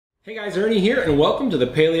Hey guys, Ernie here and welcome to the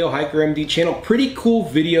Paleo Hiker MD channel. Pretty cool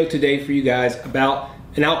video today for you guys about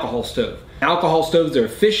an alcohol stove. Alcohol stoves are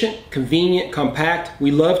efficient, convenient, compact.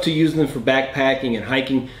 We love to use them for backpacking and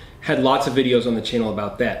hiking. Had lots of videos on the channel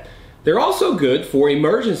about that. They're also good for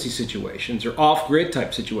emergency situations or off-grid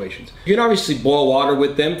type situations. You can obviously boil water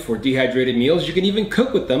with them for dehydrated meals. You can even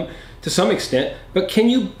cook with them to some extent, but can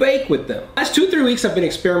you bake with them? Last 2-3 weeks I've been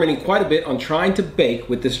experimenting quite a bit on trying to bake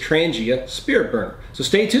with this Trangia spirit burner. So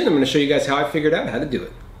stay tuned, I'm going to show you guys how I figured out how to do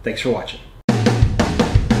it. Thanks for watching.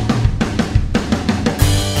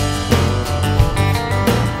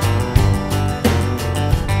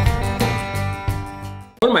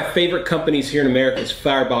 One of my favorite companies here in America is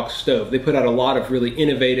Firebox stove. They put out a lot of really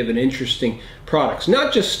innovative and interesting products,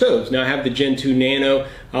 not just stoves. Now I have the Gen 2 Nano,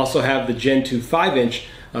 I also have the Gen 2 5-inch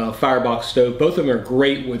Firebox stove. Both of them are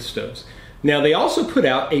great wood stoves. Now they also put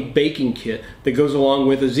out a baking kit that goes along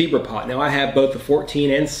with a zebra pot. Now I have both the 14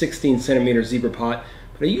 and 16 centimeter zebra pot,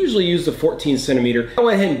 but I usually use the 14 centimeter. I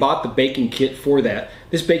went ahead and bought the baking kit for that.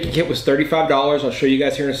 This baking kit was $35. I'll show you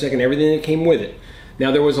guys here in a second everything that came with it.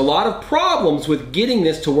 Now there was a lot of problems with getting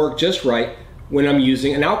this to work just right when I'm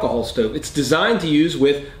using an alcohol stove. It's designed to use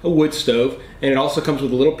with a wood stove, and it also comes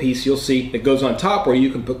with a little piece you'll see that goes on top where you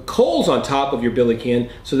can put coals on top of your billy can,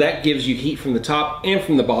 so that gives you heat from the top and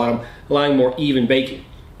from the bottom, allowing more even baking.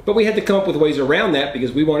 But we had to come up with ways around that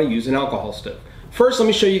because we want to use an alcohol stove. First, let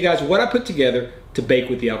me show you guys what I put together to bake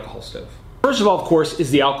with the alcohol stove. First of all, of course,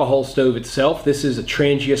 is the alcohol stove itself. This is a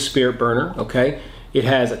Trangia spirit burner, okay? It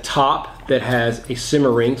has a top that has a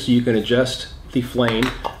simmer ring so you can adjust the flame,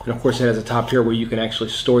 and of course it has a top here where you can actually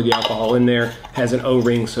store the alcohol in there. It has an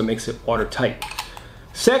O-ring so it makes it watertight.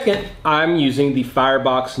 Second, I'm using the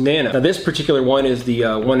Firebox Nano. Now this particular one is the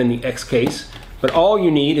one in the X case, but all you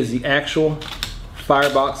need is the actual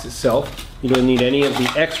Firebox itself. You don't need any of the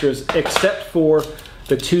extras except for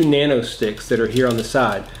the 2 nano sticks that are here on the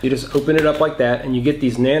side. You just open it up like that and you get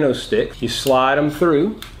these nano sticks. You slide them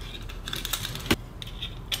through,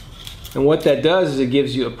 and what that does is it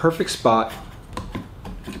gives you a perfect spot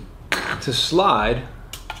to slide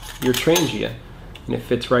your Trangia, and it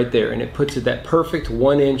fits right there, and it puts it that perfect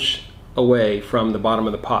 1 inch away from the bottom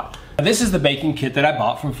of the pot. Now, this is the baking kit that I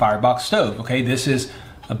bought from Firebox stove. Okay, this is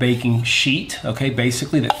a baking sheet, okay,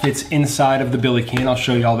 basically that fits inside of the billy can. I'll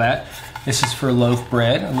show you all that. This is for loaf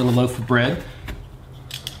bread, a little loaf of bread.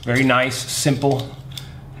 Very nice, simple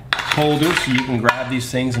holder so you can grab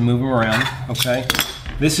these things and move them around, okay.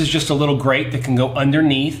 This is just a little grate that can go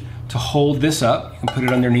underneath to hold this up. You can put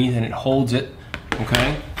it underneath and it holds it,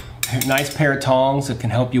 okay? A nice pair of tongs that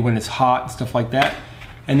can help you when it's hot and stuff like that.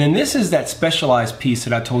 And then this is that specialized piece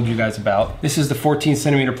that I told you guys about. This is the 14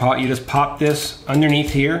 centimeter pot. You just pop this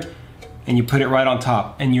underneath here and you put it right on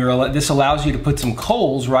top. And this allows you to put some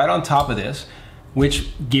coals right on top of this, which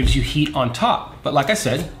gives you heat on top. But like I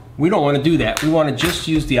said, we don't want to do that. We want to just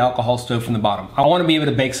use the alcohol stove from the bottom. I want to be able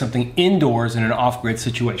to bake something indoors in an off-grid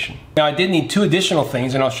situation. Now I did need 2 additional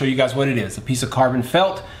things, and I'll show you guys what it is. A piece of carbon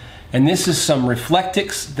felt, and this is some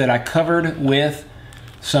Reflectix that I covered with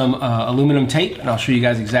some aluminum tape, and I'll show you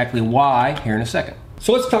guys exactly why here in a second.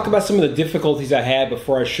 So let's talk about some of the difficulties I had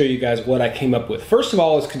before I show you guys what I came up with. First of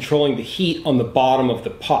all is controlling the heat on the bottom of the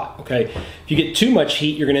pot, okay? If you get too much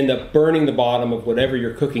heat, you're gonna end up burning the bottom of whatever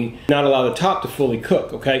you're cooking, not allow the top to fully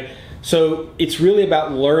cook, okay? So it's really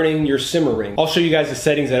about learning your simmer ring. I'll show you guys the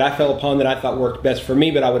settings that I fell upon that I thought worked best for me,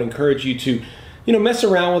 but I would encourage you to, you know, mess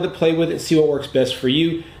around with it, play with it, see what works best for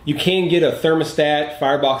you. You can get a thermostat.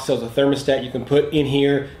 Firebox sells a thermostat you can put in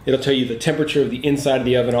here. It'll tell you the temperature of the inside of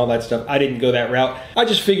the oven, all that stuff. I didn't go that route. I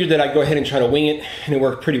just figured that I'd go ahead and try to wing it, and it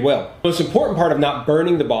worked pretty well. The most important part of not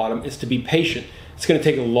burning the bottom is to be patient. It's gonna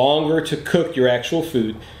take longer to cook your actual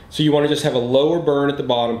food, so you wanna just have a lower burn at the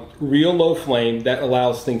bottom, real low flame that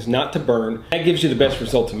allows things not to burn. That gives you the best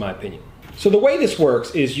results in my opinion. So the way this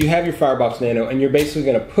works is you have your Firebox Nano and you're basically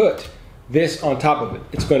gonna put this on top of it.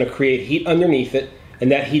 It's gonna create heat underneath it,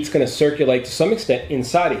 and that heat's gonna circulate to some extent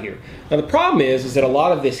inside of here. Now the problem is that a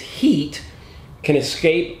lot of this heat can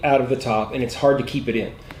escape out of the top and it's hard to keep it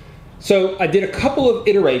in. So I did a couple of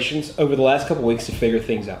iterations over the last couple weeks to figure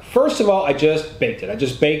things out. First of all, I just baked it. I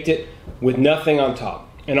just baked it with nothing on top.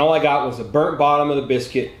 And all I got was a burnt bottom of the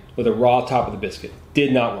biscuit with a raw top of the biscuit.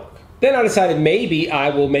 Did not work. Then I decided maybe I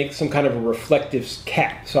will make some kind of a reflective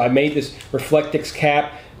cap. So I made this Reflectix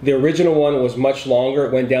cap. The original one was much longer.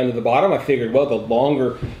 It went down to the bottom. I figured, well, the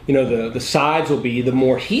longer, you know, the sides will be, the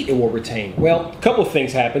more heat it will retain. Well, a couple of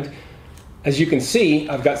things happened. As you can see,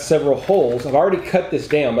 I've got several holes. I've already cut this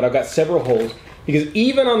down, but I've got several holes because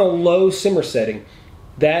even on a low simmer setting,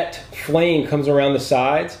 that flame comes around the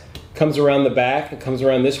sides, comes around the back, and comes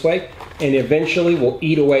around this way. and eventually will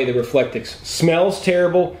eat away the Reflectix. Smells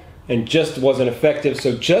terrible and just wasn't effective,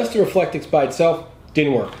 so just the Reflectix by itself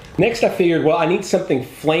didn't work. Next I figured, well, I need something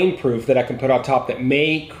flame proof that I can put on top that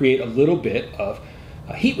may create a little bit of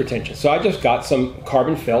heat retention. So I just got some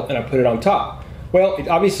carbon felt and I put it on top. Well, it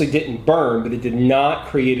obviously didn't burn, but it did not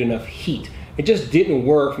create enough heat. It just didn't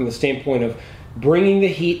work from the standpoint of bringing the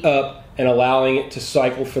heat up and allowing it to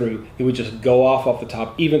cycle through. It would just go off the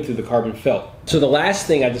top, even through the carbon felt. So the last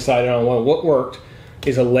thing I decided on, what worked,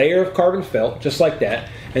 is a layer of carbon felt, just like that,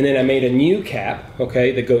 and then I made a new cap,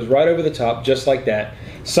 okay, that goes right over the top, just like that.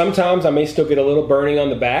 Sometimes I may still get a little burning on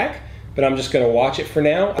the back, but I'm just gonna watch it for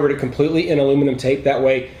now. I covered it completely in aluminum tape, that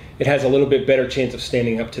way it has a little bit better chance of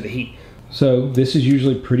standing up to the heat. So this is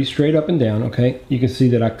usually pretty straight up and down, okay? You can see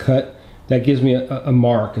that I cut, that gives me a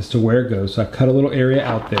mark as to where it goes. So I cut a little area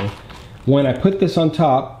out there. When I put this on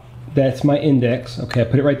top, that's my index, okay, I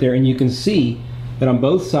put it right there, and you can see that on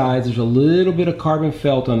both sides there's a little bit of carbon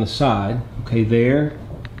felt on the side, okay, there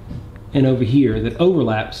and over here, that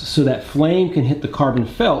overlaps so that flame can hit the carbon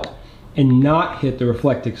felt and not hit the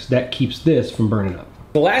Reflectix. That keeps this from burning up.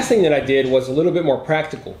 The last thing that I did was a little bit more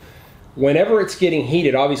practical. Whenever it's getting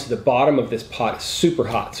heated, obviously the bottom of this pot is super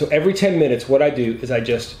hot. So every 10 minutes what I do is I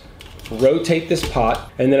just rotate this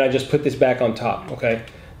pot and then I just put this back on top, okay?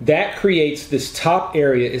 That creates this top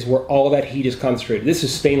area is where all that heat is concentrated. This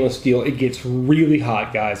is stainless steel. It gets really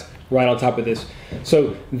hot, guys, right on top of this.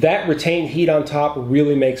 So that retained heat on top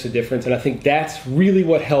really makes a difference, and I think that's really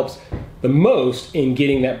what helps the most in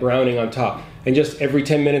getting that browning on top. And just every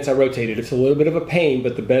 10 minutes I rotate it. It's a little bit of a pain,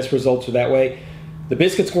 but the best results are that way. The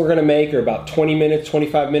biscuits we're gonna make are about 20 minutes,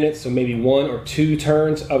 25 minutes, so maybe 1 or 2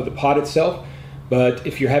 turns of the pot itself. But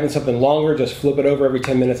if you're having something longer, just flip it over every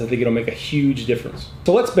 10 minutes. I think it'll make a huge difference.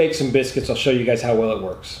 So let's bake some biscuits. I'll show you guys how well it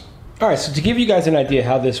works. All right, so to give you guys an idea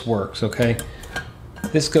how this works, okay?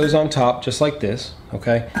 This goes on top just like this,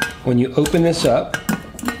 okay? When you open this up,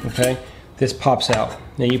 okay, this pops out.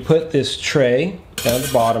 Now you put this tray down at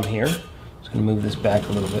the bottom here. Just gonna move this back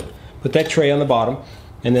a little bit. Put that tray on the bottom,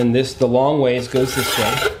 and then this, the long ways goes this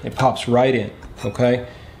way. It pops right in, okay?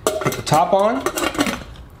 Put the top on,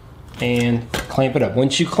 and clamp it up.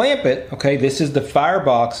 Once you clamp it, okay, this is the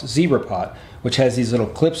Firebox Zebra Pot, which has these little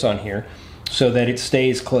clips on here so that it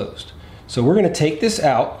stays closed. So we're gonna take this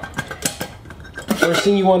out. First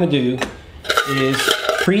thing you wanna do is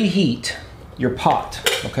preheat your pot,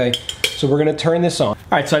 okay? So we're gonna turn this on. All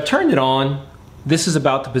right, so I turned it on. This is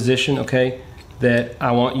about the position, okay, that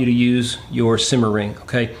I want you to use your simmer ring,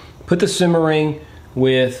 okay? Put the simmer ring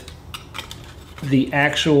with the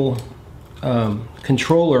actual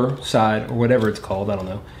controller side, or whatever it's called, I don't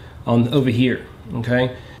know, on over here,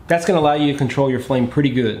 okay? That's gonna allow you to control your flame pretty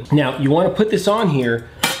good. Now, you wanna put this on here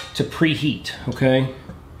to preheat, okay?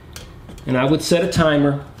 And I would set a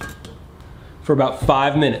timer for about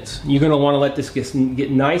 5 minutes. You're gonna wanna let this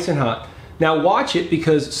get nice and hot. Now watch it,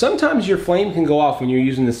 because sometimes your flame can go off when you're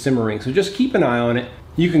using the simmer ring, so just keep an eye on it.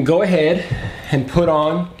 You can go ahead and put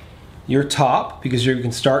on your top, because you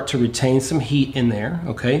can start to retain some heat in there,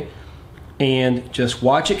 okay? And just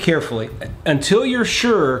watch it carefully. Until you're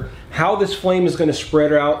sure how this flame is gonna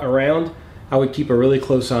spread out around, I would keep a really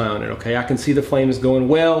close eye on it, okay? I can see the flame is going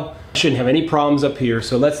well. Shouldn't have any problems up here.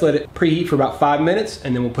 So let's let it preheat for about 5 minutes,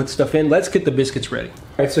 and then we'll put stuff in. Let's get the biscuits ready.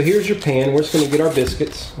 All right, so here's your pan. We're just gonna get our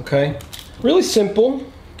biscuits, okay? Really simple,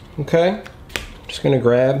 okay? Just gonna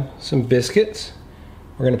grab some biscuits.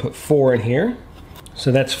 We're gonna put 4 in here.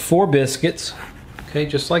 So that's 4 biscuits, okay,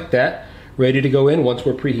 just like that, ready to go in once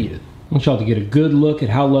we're preheated. I want y'all to get a good look at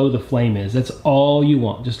how low the flame is. That's all you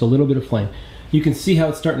want, just a little bit of flame. You can see how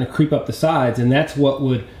it's starting to creep up the sides, and that's what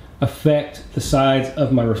would affect the sides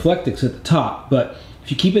of my Reflectix at the top. But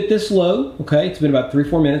if you keep it this low, okay, it's been about 3 or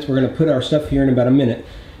 4 minutes. We're gonna put our stuff here in about a minute.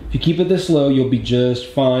 If you keep it this low, you'll be just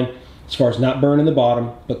fine as far as not burning the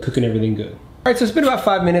bottom, but cooking everything good. All right, so it's been about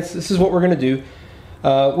 5 minutes. This is what we're gonna do.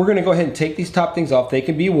 We're gonna go ahead and take these top things off. They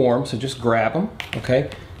can be warm, so just grab them, okay?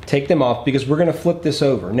 Take them off, because we're gonna flip this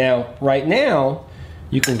over. Now, right now,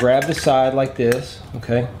 you can grab the side like this,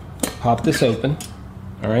 okay? Pop this open,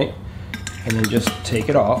 all right? And then just take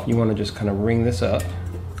it off. You wanna just kind of ring this up.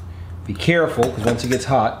 Be careful, because once it gets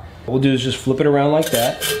hot, what we'll do is just flip it around like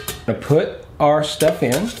that. We're gonna put our stuff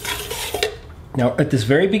in. Now, at this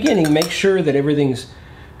very beginning, make sure that everything's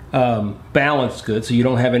balanced good, so you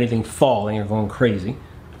don't have anything falling or going crazy.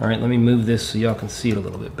 All right, let me move this so y'all can see it a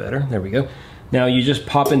little bit better. There we go. Now you just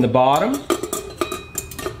pop in the bottom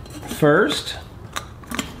first.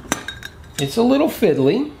 It's a little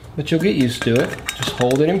fiddly, but you'll get used to it. Just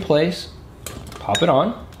hold it in place, pop it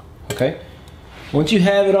on, okay? Once you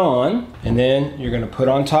have it on, and then you're gonna put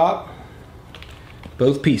on top,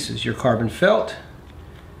 both pieces, your carbon felt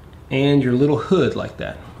and your little hood like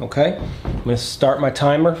that, okay? I'm gonna start my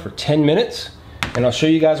timer for 10 minutes and I'll show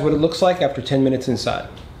you guys what it looks like after 10 minutes inside.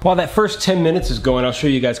 While that first 10 minutes is going, I'll show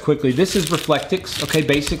you guys quickly. This is Reflectix, okay?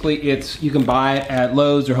 Basically, you can buy it at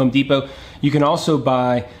Lowe's or Home Depot. You can also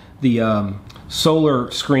buy the solar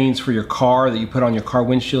screens for your car that you put on your car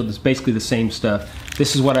windshield. It's basically the same stuff.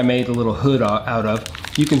 This is what I made the little hood out of.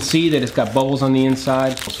 You can see that it's got bubbles on the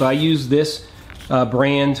inside. So I use this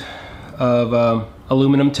brand of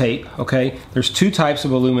aluminum tape, okay? There's two types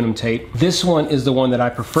of aluminum tape. This one is the one that I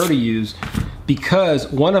prefer to use because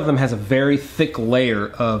one of them has a very thick layer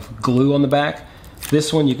of glue on the back.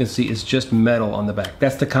 This one you can see is just metal on the back.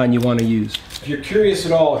 That's the kind you want to use. If you're curious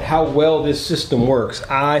at all how well this system works,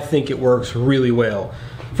 I think it works really well.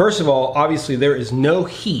 First of all, obviously there is no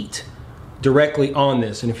heat directly on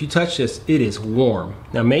this, and if you touch this, it is warm.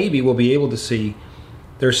 Now maybe we'll be able to see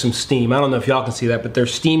there's some steam. I don't know if y'all can see that, but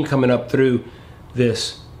there's steam coming up through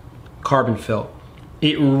this carbon felt.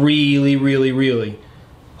 It really, really, really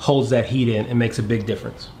holds that heat in and makes a big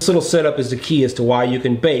difference. This little setup is the key as to why you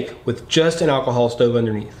can bake with just an alcohol stove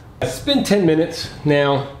underneath. It's been 10 minutes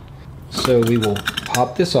now, so we will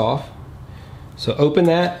pop this off. So open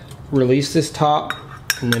that, release this top,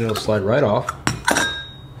 and then it'll slide right off.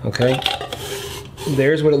 Okay,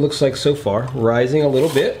 there's what it looks like so far, rising a little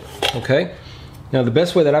bit, okay? Now the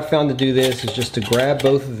best way that I've found to do this is just to grab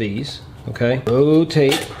both of these, okay?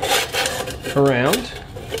 Rotate around.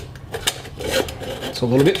 It's a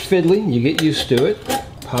little bit fiddly, you get used to it.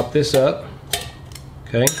 Pop this up,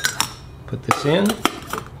 okay? Put this in.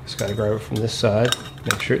 Just gotta grab it from this side,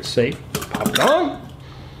 make sure it's safe. Pop it on.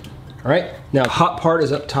 All right, now the hot part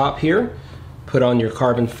is up top here. Put on your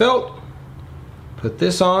carbon felt. Put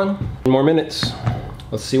this on. 10 more minutes.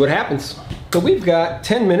 Let's see what happens. So we've got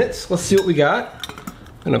 10 minutes. Let's see what we got.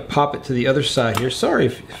 I'm gonna pop it to the other side here. Sorry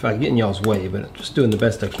if I get in y'all's way, but I'm just doing the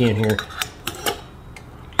best I can here.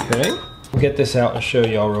 Okay. I'll get this out and show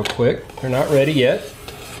y'all real quick. They're not ready yet,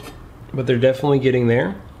 but they're definitely getting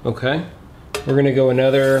there. Okay. We're gonna go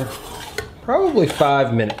another probably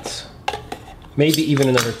 5 minutes, maybe even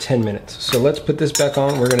another 10 minutes. So let's put this back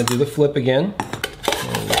on. We're gonna do the flip again.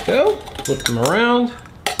 There we go. Flip them around,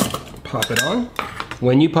 pop it on.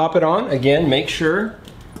 When you pop it on, again, make sure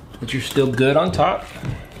that you're still good on top.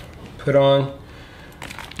 Put on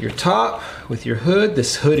your top with your hood.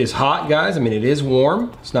 This hood is hot, guys. I mean, it is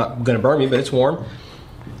warm. It's not gonna burn me, but it's warm.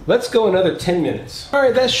 Let's go another 10 minutes. All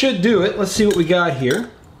right, that should do it. Let's see what we got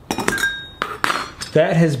here.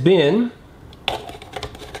 That has been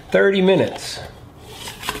 30 minutes.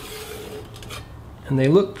 And they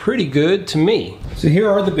look pretty good to me. So here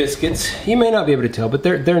are the biscuits. You may not be able to tell, but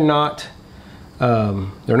they're not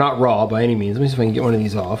raw by any means. Let me see if I can get one of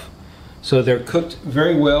these off. So they're cooked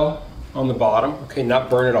very well on the bottom. Okay, not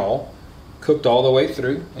burn at all. Cooked all the way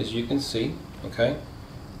through, as you can see. Okay,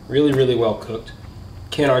 really, really well cooked.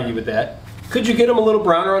 Can't argue with that. Could you get them a little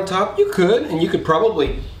browner on top? You could, and you could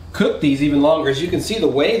probably cook these even longer. As you can see, the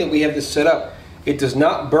way that we have this set up, it does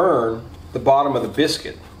not burn the bottom of the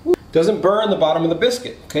biscuit. Doesn't burn the bottom of the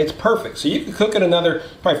biscuit. Okay, it's perfect. So you could cook it another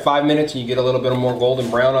probably 5 minutes and you get a little bit more golden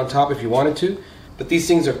brown on top if you wanted to. But these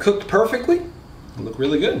things are cooked perfectly and look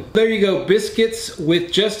really good. There you go, biscuits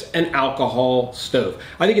with just an alcohol stove.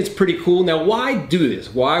 I think it's pretty cool. Now, why do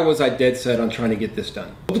this? Why was I dead set on trying to get this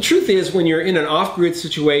done? Well, the truth is, when you're in an off-grid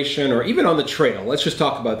situation or even on the trail, let's just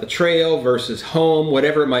talk about the trail versus home,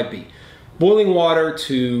 whatever it might be. Boiling water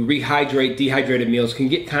to rehydrate dehydrated meals can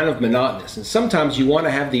get kind of monotonous, and sometimes you want to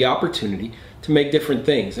have the opportunity to make different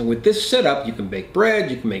things. And with this setup, you can bake bread,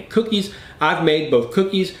 you can make cookies. I've made both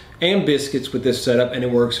cookies and biscuits with this setup, and it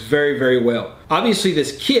works very, very well. Obviously,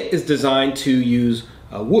 this kit is designed to use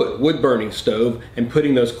a wood burning stove and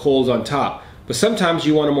putting those coals on top. But sometimes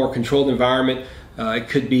you want a more controlled environment. It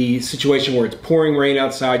could be a situation where it's pouring rain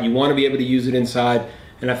outside. You want to be able to use it inside.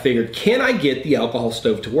 And I figured, can I get the alcohol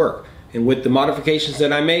stove to work? And with the modifications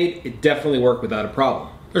that I made, it definitely worked without a problem.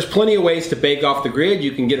 There's plenty of ways to bake off the grid.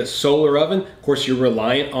 You can get a solar oven. Of course, you're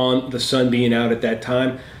reliant on the sun being out at that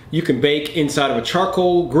time. You can bake inside of a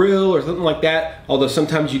charcoal grill or something like that, although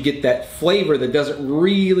sometimes you get that flavor that doesn't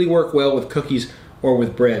really work well with cookies or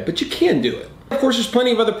with bread, but you can do it. Of course, there's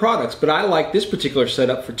plenty of other products, but I like this particular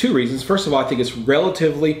setup for two reasons. First of all, I think it's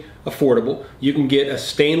relatively affordable. You can get a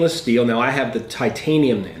stainless steel. Now, I have the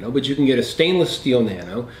titanium nano, but you can get a stainless steel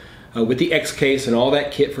nano with the X case and all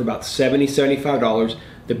that kit for about $70, $75.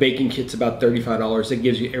 The baking kit's about $35. That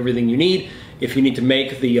gives you everything you need. If you need to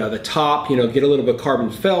make the top, you know, get a little bit of carbon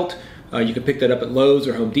felt, you can pick that up at Lowe's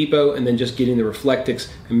or Home Depot, and then just getting the Reflectix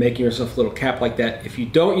and making yourself a little cap like that. If you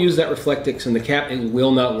don't use that Reflectix and the cap, it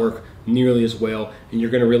will not work nearly as well, and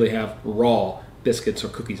you're going to really have raw biscuits or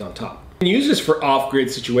cookies on top. You can use this for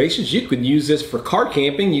off-grid situations. You could use this for car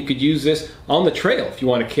camping. You could use this on the trail if you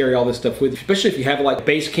want to carry all this stuff with you, especially if you have like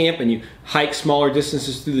base camp and you hike smaller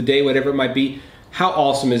distances through the day, whatever it might be. How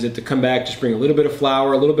awesome is it to come back, just bring a little bit of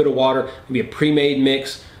flour, a little bit of water, maybe a pre-made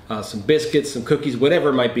mix, some biscuits, some cookies, whatever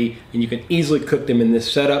it might be, and you can easily cook them in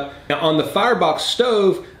this setup. Now on the Firebox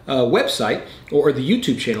stove website, or the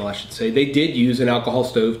YouTube channel I should say, they did use an alcohol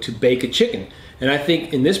stove to bake a chicken. And I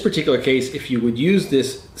think in this particular case, if you would use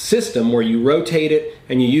this system where you rotate it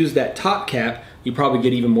and you use that top cap, you probably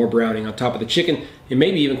get even more browning on top of the chicken and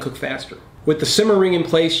maybe even cook faster. With the simmer ring in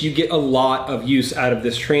place, you get a lot of use out of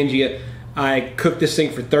this Trangia. I cooked this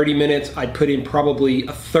thing for 30 minutes. I put in probably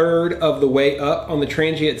a third of the way up on the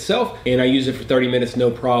Trangia itself, and I use it for 30 minutes, no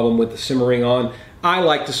problem with the simmer ring on. I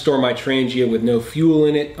like to store my Trangia with no fuel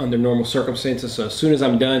in it under normal circumstances, so as soon as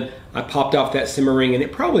I'm done, I popped off that simmer ring, and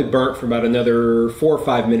it probably burnt for about another 4 or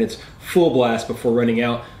 5 minutes full blast before running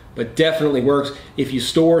out, but definitely works. If you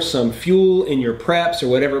store some fuel in your preps or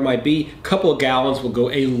whatever it might be, a couple of gallons will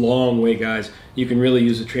go a long way, guys. You can really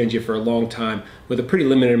use the Trangia for a long time with a pretty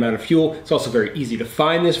limited amount of fuel. It's also very easy to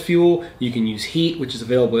find this fuel. You can use heat, which is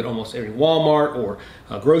available at almost every Walmart or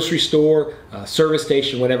grocery store, service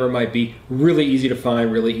station, whatever it might be. Really easy to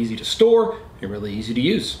find, really easy to store, and really easy to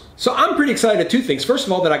use. So I'm pretty excited at two things. First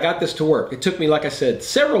of all, that I got this to work. It took me, like I said,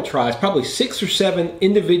 several tries, probably 6 or 7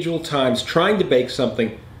 individual times trying to bake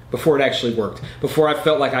something before it actually worked, before I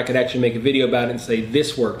felt like I could actually make a video about it and say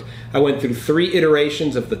this worked. I went through 3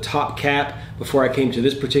 iterations of the top cap before I came to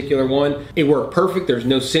this particular one. It worked perfect. There's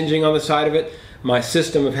no singeing on the side of it. My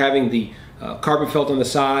system of having the carbon felt on the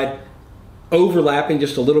side, overlapping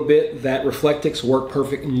just a little bit, that Reflectix worked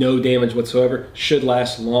perfect, no damage whatsoever, should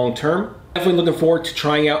last long term. Definitely looking forward to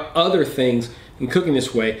trying out other things in cooking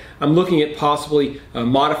this way. I'm looking at possibly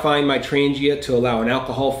modifying my Trangia to allow an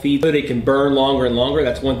alcohol feed so that it can burn longer and longer.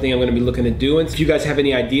 That's one thing I'm going to be looking at doing. If you guys have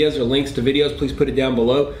any ideas or links to videos, please put it down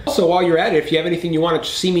below. Also, while you're at it, if you have anything you want to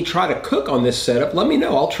see me try to cook on this setup, let me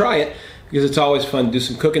know. I'll try it because it's always fun to do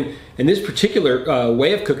some cooking. And this particular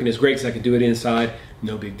way of cooking is great because I can do it inside,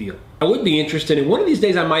 no big deal. I would be interested in one of these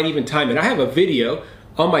days I might even time it. I have a video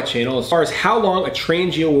on my channel as far as how long a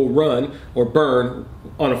Trangia will run or burn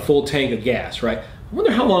on a full tank of gas, right? I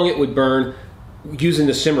wonder how long it would burn using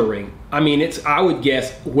the simmer ring. I mean, I would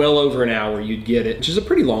guess well over an hour you'd get it, which is a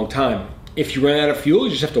pretty long time. If you run out of fuel, you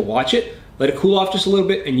just have to watch it, let it cool off just a little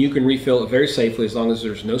bit, and you can refill it very safely as long as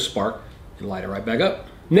there's no spark, and light it right back up.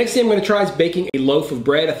 Next thing I'm gonna try is baking a loaf of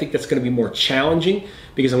bread. I think that's gonna be more challenging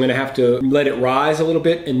because I'm gonna have to let it rise a little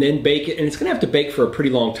bit and then bake it, and it's gonna have to bake for a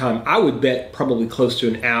pretty long time. I would bet probably close to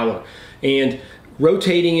an hour. And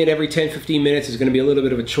rotating it every 10-15 minutes is gonna be a little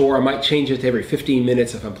bit of a chore. I might change it to every 15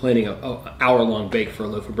 minutes if I'm planning an hour-long bake for a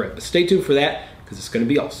loaf of bread. But stay tuned for that because it's gonna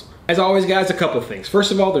be awesome. As always, guys, a couple of things.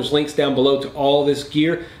 First of all, there's links down below to all this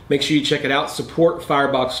gear. Make sure you check it out. Support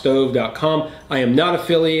fireboxstove.com. I am not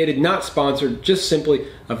affiliated, not sponsored, just simply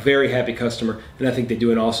a very happy customer, and I think they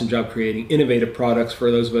do an awesome job creating innovative products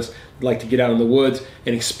for those of us who like to get out in the woods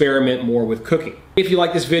and experiment more with cooking. If you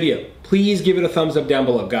like this video, please give it a thumbs up down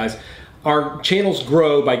below, guys. Our channels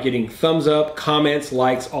grow by getting thumbs up, comments,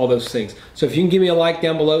 likes, all those things. So if you can give me a like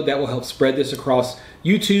down below, that will help spread this across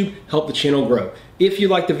YouTube, help the channel grow. If you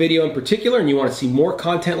like the video in particular and you want to see more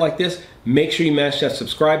content like this, make sure you mash that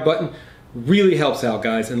subscribe button. Really helps out,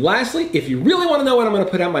 guys. And lastly, if you really want to know when I'm going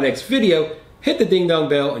to put out my next video, hit the ding dong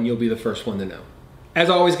bell and you'll be the first one to know. As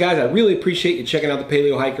always, guys, I really appreciate you checking out the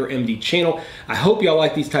Paleo Hiker MD channel. I hope y'all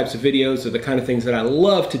like these types of videos. They're the kind of things that I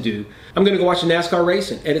love to do. I'm going to go watch a NASCAR race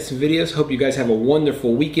and edit some videos. Hope you guys have a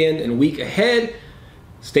wonderful weekend and week ahead.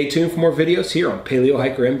 Stay tuned for more videos here on Paleo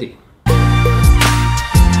Hiker MD.